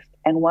one's life,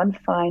 and one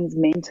finds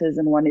mentors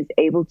and one is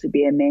able to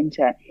be a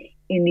mentor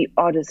in the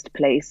oddest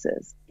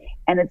places.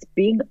 And it's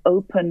being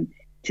open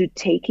to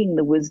taking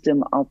the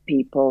wisdom of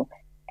people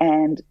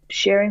and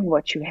sharing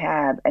what you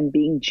have and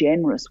being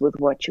generous with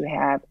what you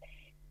have,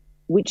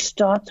 which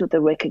starts with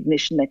the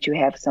recognition that you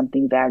have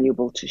something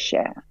valuable to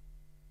share.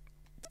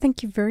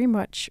 Thank you very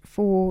much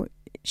for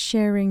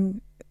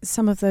sharing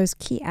some of those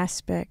key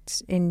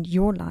aspects in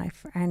your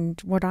life.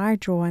 And what I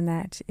draw on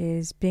that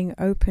is being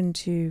open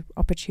to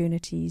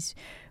opportunities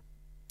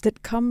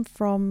that come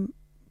from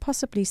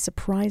possibly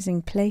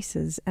surprising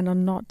places and are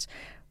not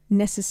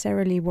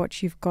necessarily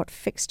what you've got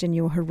fixed in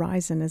your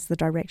horizon as the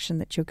direction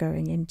that you're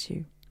going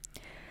into.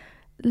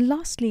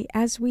 Lastly,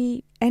 as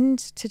we end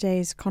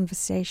today's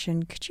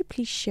conversation, could you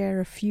please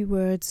share a few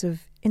words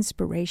of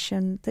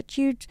inspiration that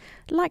you'd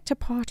like to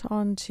part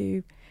on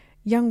to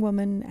young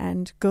women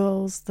and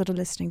girls that are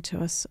listening to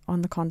us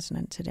on the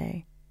continent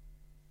today?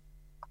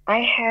 I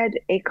had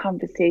a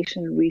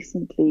conversation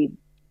recently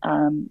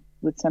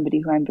with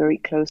somebody who I'm very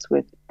close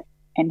with,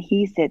 and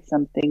he said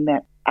something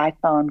that I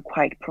found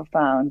quite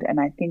profound, and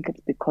I think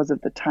it's because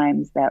of the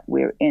times that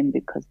we're in,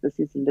 because this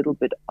is a little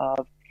bit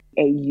of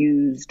a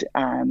used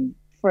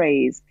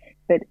phrase,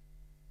 but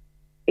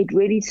it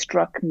really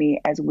struck me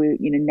as we're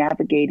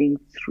navigating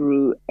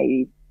through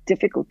a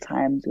difficult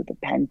times with the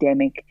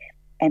pandemic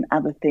and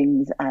other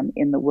things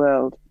in the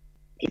world,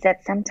 is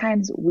that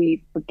sometimes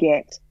we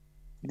forget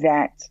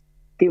that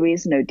there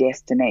is no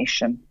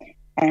destination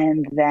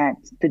and that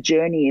the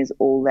journey is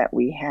all that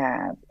we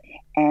have.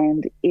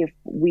 And if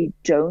we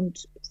don't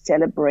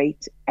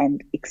celebrate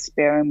and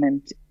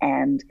experiment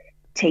and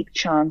take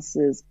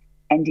chances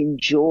and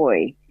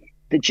enjoy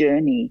the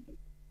journey,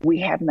 we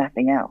have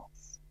nothing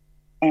else.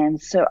 And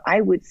so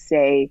I would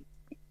say,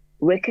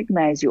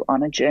 recognize you're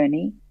on a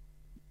journey,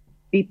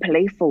 be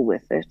playful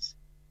with it,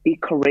 be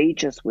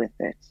courageous with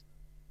it,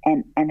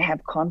 and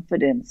have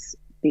confidence,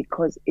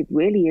 because it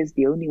really is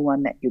the only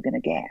one that you're going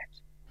to get.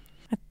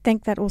 I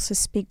think that also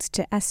speaks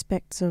to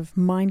aspects of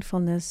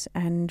mindfulness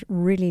and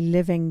really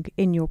living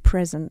in your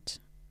present.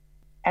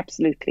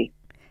 Absolutely.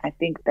 I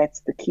think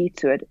that's the key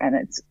to it, and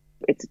it's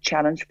a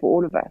challenge for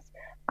all of us.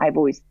 I've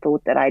always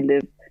thought that I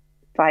live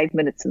 5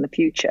 minutes in the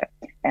future,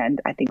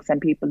 and I think some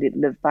people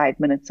live 5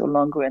 minutes or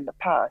longer in the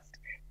past.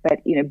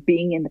 But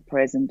being in the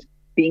present,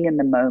 being in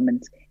the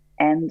moment,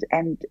 and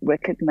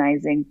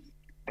recognizing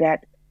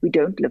that we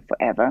don't live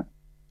forever,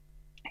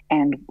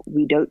 and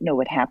we don't know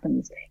what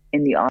happens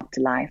in the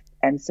afterlife,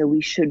 and so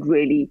we should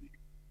really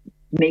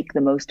make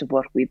the most of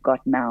what we've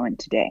got now and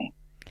today.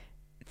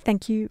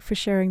 Thank you for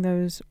sharing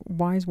those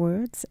wise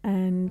words,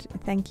 and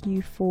thank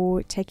you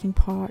for taking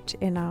part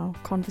in our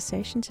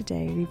conversation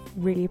today. We've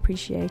really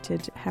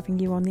appreciated having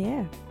you on the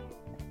air.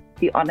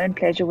 The honor and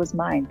pleasure was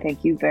mine.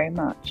 Thank you very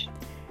much.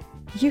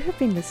 You have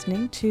been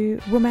listening to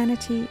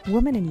Womanity,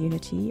 Women in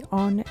Unity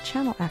on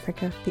Channel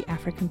Africa, The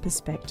African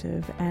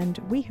Perspective, and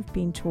we have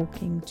been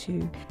talking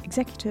to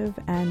Executive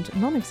and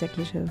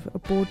Non-Executive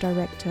Board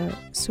Director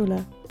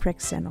Sula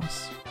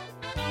Prexenos.